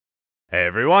Hey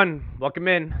everyone, welcome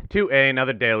in to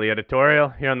another daily editorial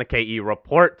here on the KE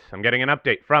Report. I'm getting an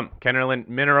update from Kenorland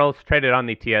Minerals, traded on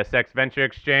the TSX Venture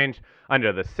Exchange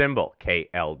under the symbol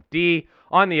KLD,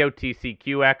 on the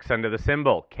OTCQX under the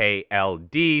symbol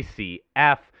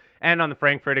KLDCF, and on the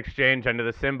Frankfurt Exchange under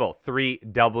the symbol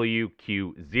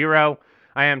 3WQ0.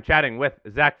 I am chatting with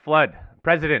Zach Flood,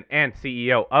 President and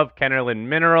CEO of Kenorland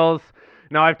Minerals.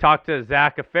 Now, I've talked to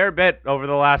Zach a fair bit over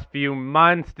the last few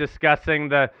months discussing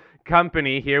the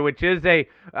company here, which is a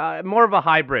more of a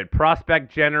hybrid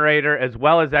prospect generator as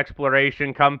well as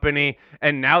exploration company.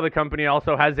 And now the company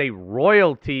also has a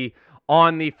royalty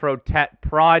on the Frotet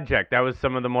project. That was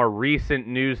some of the more recent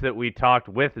news that we talked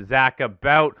with Zach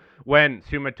about when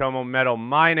Sumitomo Metal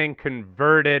Mining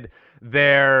converted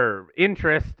their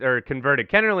interest, or converted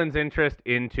Kenorland's interest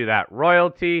into that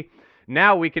royalty.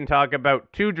 Now we can talk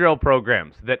about two drill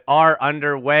programs that are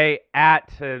underway at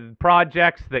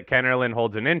projects that Kenorland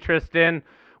holds an interest in.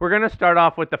 We're going to start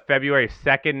off with the February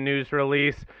 2nd news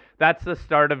release. That's the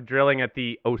start of drilling at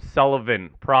the O'Sullivan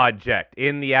project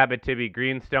in the Abitibi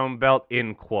Greenstone Belt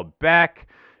in Quebec.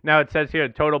 Now it says here a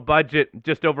total budget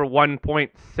just over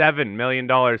 $1.7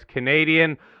 million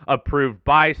Canadian, approved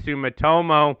by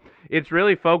Sumitomo. It's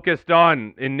really focused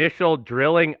on initial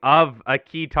drilling of a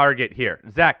key target here.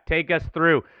 Zach, take us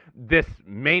through this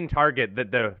main target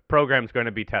that the program's going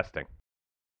to be testing.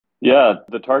 Yeah,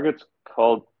 the target's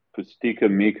called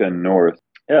Pustika Mika North.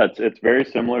 Yeah, it's very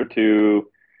similar to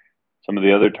some of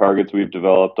the other targets we've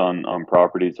developed on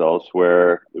properties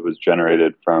elsewhere. It was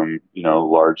generated from,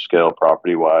 large scale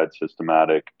property wide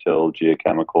systematic till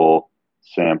geochemical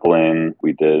sampling.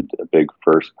 We did a big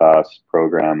first pass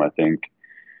program. I think,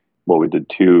 we did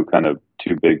two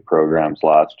big programs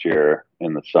last year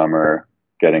in the summer,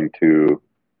 getting to,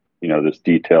 this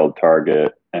detailed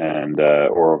target, and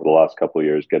or over the last couple of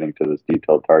years getting to this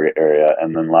detailed target area.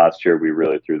 And then last year we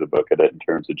really threw the book at it in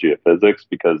terms of geophysics,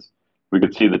 because we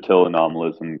could see the till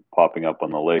anomalism popping up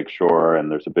on the lake shore,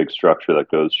 and there's a big structure that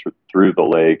goes through the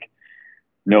lake.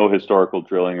 No historical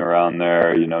drilling around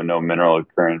there, no mineral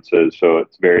occurrences. So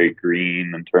it's very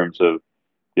green in terms of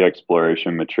the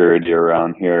exploration maturity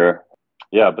around here.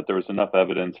 Yeah, but there was enough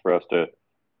evidence for us to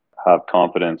have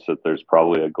confidence that there's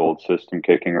probably a gold system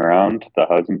kicking around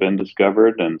that hasn't been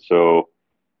discovered. And so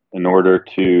in order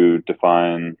to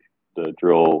define the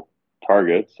drill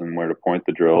targets and where to point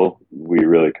the drill, we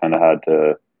really kind of had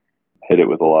to hit it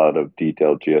with a lot of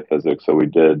detailed geophysics. So we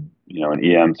did, an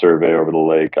EM survey over the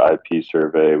lake, IP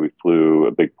survey. We flew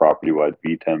a big property-wide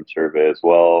VTEM survey as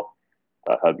well.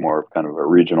 That had more of kind of a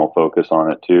regional focus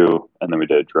on it too. And then we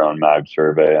did a drone mag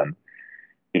survey. And,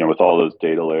 with all those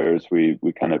data layers, we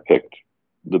kind of picked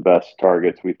the best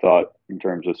targets we thought in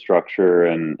terms of structure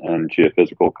and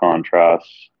geophysical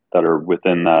contrasts that are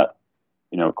within that,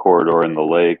 corridor in the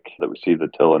lake that we see the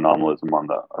till anomalism on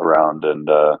the around, and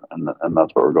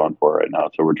that's what we're going for right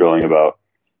now. So we're drilling about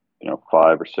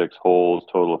 5 or 6 holes,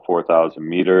 total of 4,000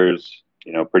 meters.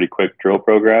 Pretty quick drill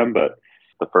program, but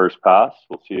the first pass,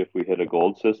 we'll see if we hit a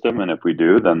gold system, and if we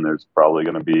do, then there's probably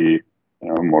going to be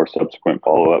more subsequent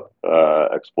follow-up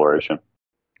exploration.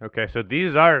 Okay, so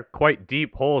these are quite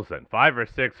deep holes then, 5 or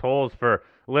 6 holes for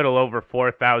a little over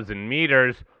 4,000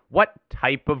 meters. What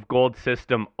type of gold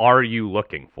system are you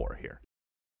looking for here?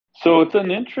 So it's an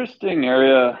interesting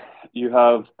area. You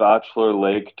have Bachelor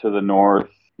Lake to the north.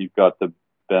 You've got the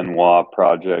Benoit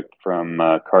project from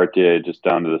Cartier just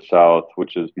down to the south,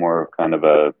 which is more of kind of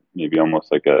a maybe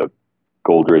almost like a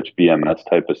gold-rich BMS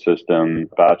type of system.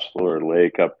 Bachelor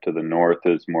Lake up to the north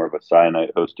is more of a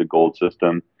cyanite-hosted gold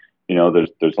system.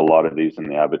 There's a lot of these in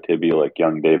the Abitibi, like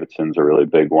Young-Davidson's a really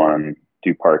big one.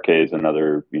 Duparquet is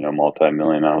another,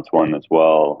 multi-million ounce one as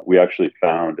well. We actually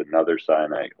found another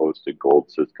cyanite-hosted gold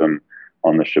system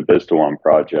on the Shabistawan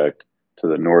project to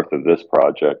the north of this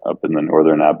project, up in the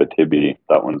northern Abitibi.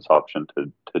 That one's option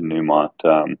to Newmont.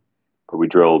 But we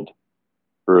drilled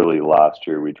early last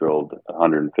year. We drilled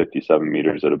 157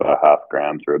 meters at about 0.5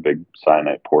 gram through a big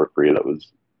cyanite porphyry that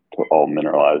was all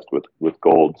mineralized with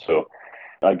gold. So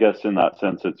I guess in that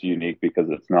sense, it's unique because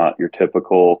it's not your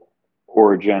typical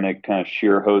orogenic kind of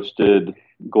shear hosted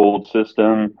gold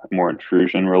system, more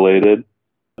intrusion related.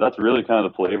 That's really kind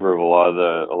of the flavor of a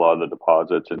lot of the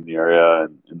deposits in the area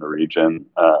and in the region.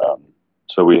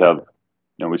 So we have,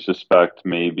 we suspect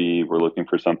maybe we're looking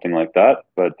for something like that,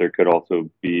 but there could also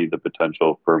be the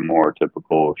potential for more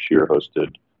typical shear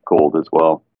hosted gold as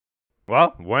well.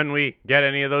 Well, when we get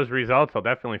any of those results, I'll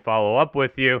definitely follow up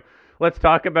with you. Let's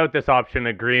talk about this option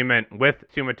agreement with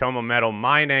Sumitomo Metal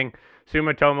Mining.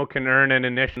 Sumitomo can earn an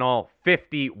initial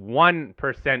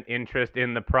 51% interest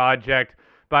in the project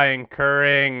by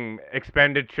incurring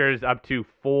expenditures up to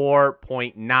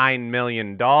 $4.9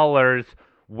 million.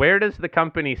 Where does the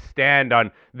company stand on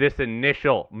this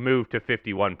initial move to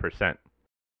 51%?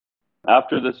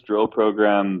 After this drill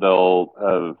program, they'll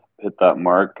have hit that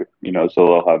mark, so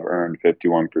they'll have earned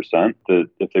 51%.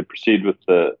 If they proceed with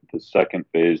the second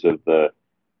phase of the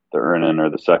earn-in or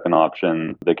the second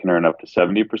option, they can earn up to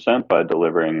 70% by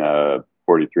delivering a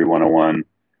 43-101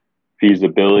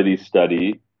 feasibility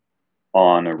study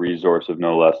on a resource of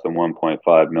no less than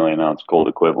 1.5 million ounce gold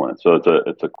equivalent. So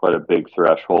it's a quite a big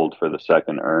threshold for the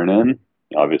second earn-in.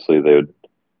 Obviously, they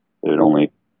would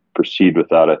only proceed with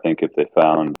that, I think, if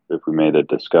we made a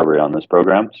discovery on this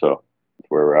program. So that's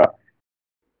where we're at.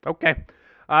 Okay.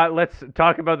 Let's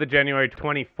talk about the January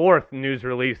 24th news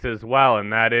release as well,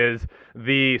 and that is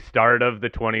the start of the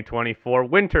 2024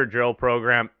 winter drill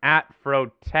program at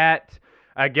Frotet.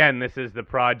 Again, this is the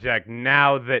project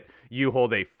now that you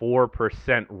hold a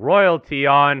 4% royalty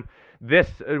on. This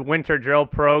winter drill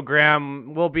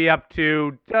program will be up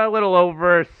to a little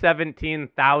over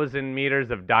 17,000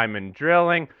 meters of diamond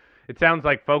drilling. It sounds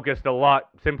like focused a lot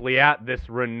simply at this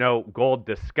Renault gold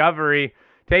discovery.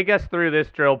 Take us through this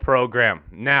drill program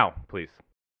now, please.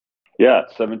 Yeah,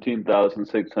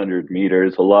 17,600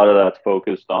 meters. A lot of that's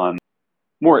focused on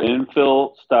more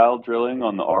infill style drilling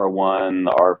on the R1,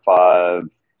 the R5,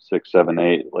 6, 7,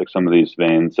 8, like some of these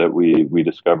veins that we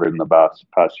discovered in the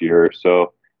past year or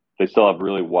so. They still have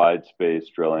really wide space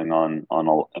drilling in a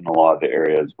lot of the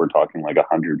areas. We're talking like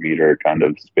 100-meter kind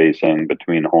of spacing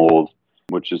between holes,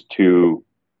 which is too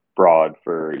broad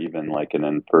for even like an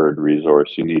inferred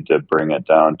resource. You need to bring it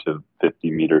down to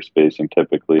 50-meter spacing.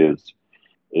 Typically is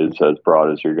as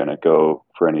broad as you're going to go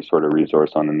for any sort of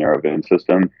resource on a narrow vein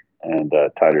system, and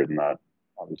tighter than that,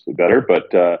 obviously better.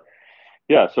 But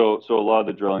yeah, so a lot of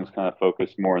the drilling's kind of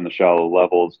focused more in the shallow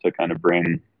levels to kind of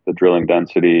bring the drilling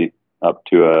density up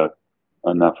to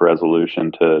enough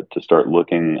resolution to start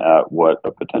looking at what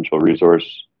a potential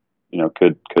resource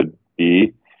could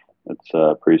be.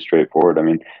 It's pretty straightforward. I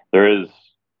mean, there is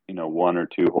one or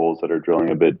two holes that are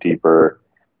drilling a bit deeper,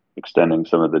 extending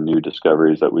some of the new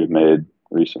discoveries that we've made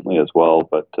recently as well.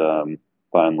 But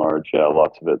by and large, yeah, a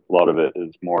lot of it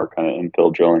is more kind of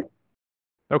infill drilling.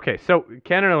 Okay, so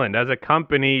Kenorland, as a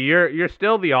company, you're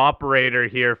still the operator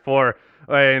here for,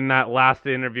 in that last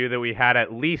interview that we had,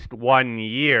 at least 1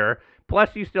 year.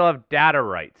 Plus, you still have data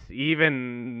rights,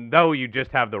 even though you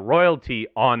just have the royalty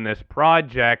on this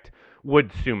project.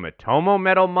 Would Sumitomo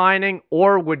Metal Mining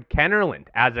or would Kenorland,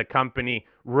 as a company,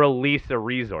 release a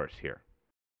resource here?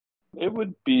 It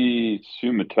would be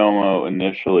Sumitomo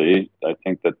initially. I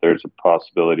think that there's a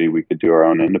possibility we could do our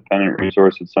own independent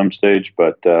resource at some stage,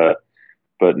 but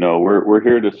no, we're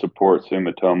here to support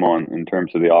Sumitomo in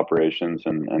terms of the operations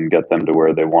and get them to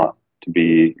where they want to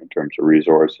be in terms of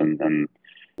resource, and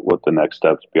what the next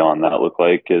steps beyond that look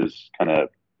like is kind of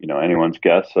anyone's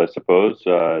guess, I suppose.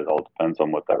 It all depends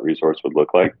on what that resource would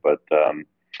look like, but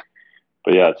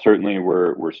yeah, certainly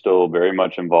we're still very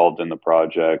much involved in the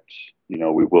project.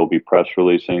 We will be press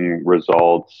releasing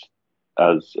results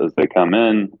as they come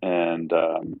in, and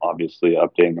obviously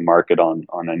updating the market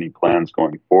on any plans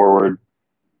going forward.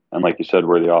 And like you said,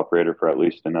 we're the operator for at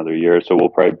least another year, so we'll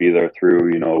probably be there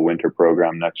through a winter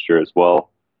program next year as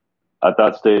well. At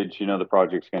that stage, the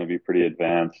project's going to be pretty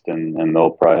advanced, and they'll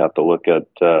probably have to look at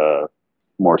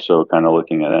more so kind of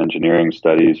looking at engineering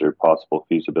studies or possible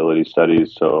feasibility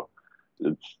studies. So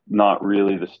it's not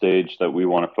really the stage that we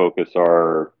want to focus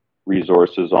our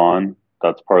resources on.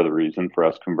 That's part of the reason for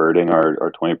us converting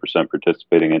our 20%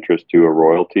 participating interest to a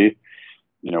royalty.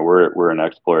 We're an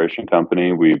exploration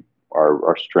company.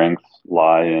 Our strengths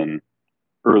lie in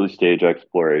early stage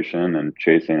exploration and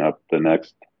chasing up the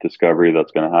next discovery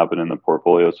that's going to happen in the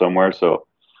portfolio somewhere. So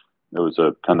it was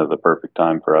a kind of the perfect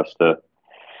time for us to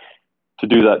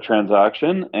do that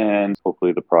transaction, and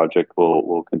hopefully the project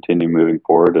will continue moving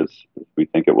forward as we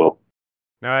think it will.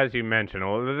 Now, as you mentioned,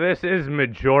 this is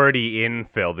majority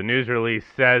infill. The news release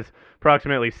says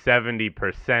approximately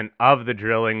 70% of the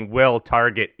drilling will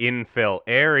target infill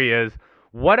areas.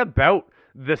 What about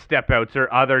the step-outs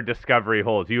or other discovery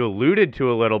holes? You alluded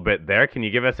to a little bit there. Can you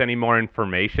give us any more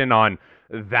information on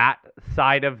that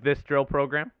side of this drill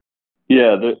program?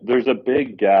 Yeah, there's a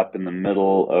big gap in the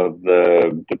middle of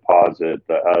the deposit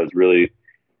that has really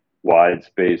wide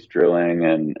space drilling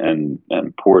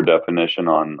and poor definition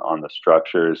on the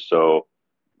structures. So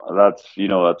that's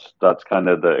kind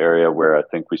of the area where I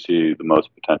think we see the most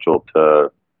potential to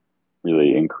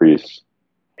really increase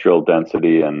drill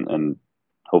density and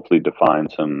hopefully define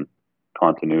some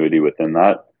continuity within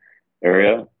that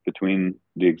area between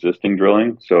the existing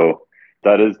drilling. So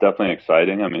That is definitely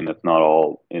exciting. I mean, it's not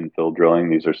all infill drilling.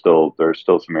 There's still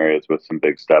some areas with some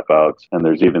big step outs, and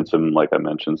there's even some, like I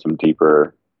mentioned, some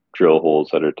deeper drill holes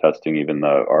that are testing even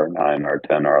the R9,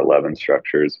 R10, R11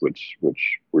 structures, which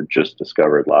were just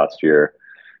discovered last year.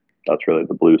 That's really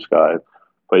the blue sky.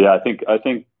 But yeah, I think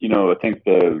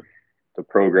the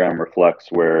program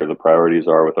reflects where the priorities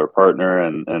are with our partner,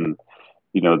 and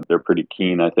they're pretty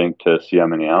keen, I think, to see how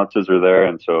many ounces are there.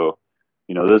 And so,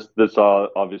 this all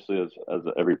obviously, as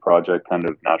every project kind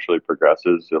of naturally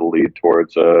progresses, it'll lead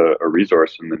towards a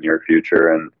resource in the near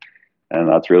future, and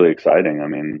that's really exciting. I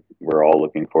mean, we're all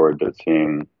looking forward to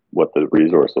seeing what the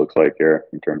resource looks like here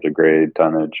in terms of grade,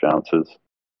 tonnage, ounces.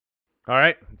 All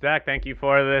right, Zach, thank you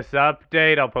for this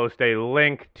update. I'll post a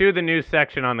link to the news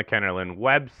section on the Kenorland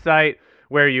website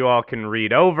where you all can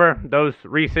read over those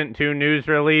recent 2 news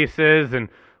releases. And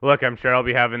look, I'm sure I'll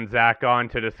be having Zach on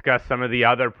to discuss some of the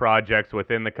other projects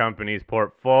within the company's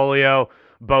portfolio,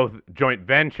 both joint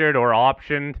ventured or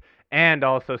optioned, and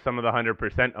also some of the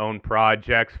 100% owned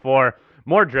projects for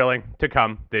more drilling to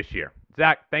come this year.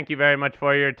 Zach, thank you very much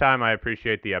for your time. I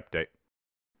appreciate the update.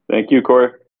 Thank you,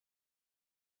 Corey.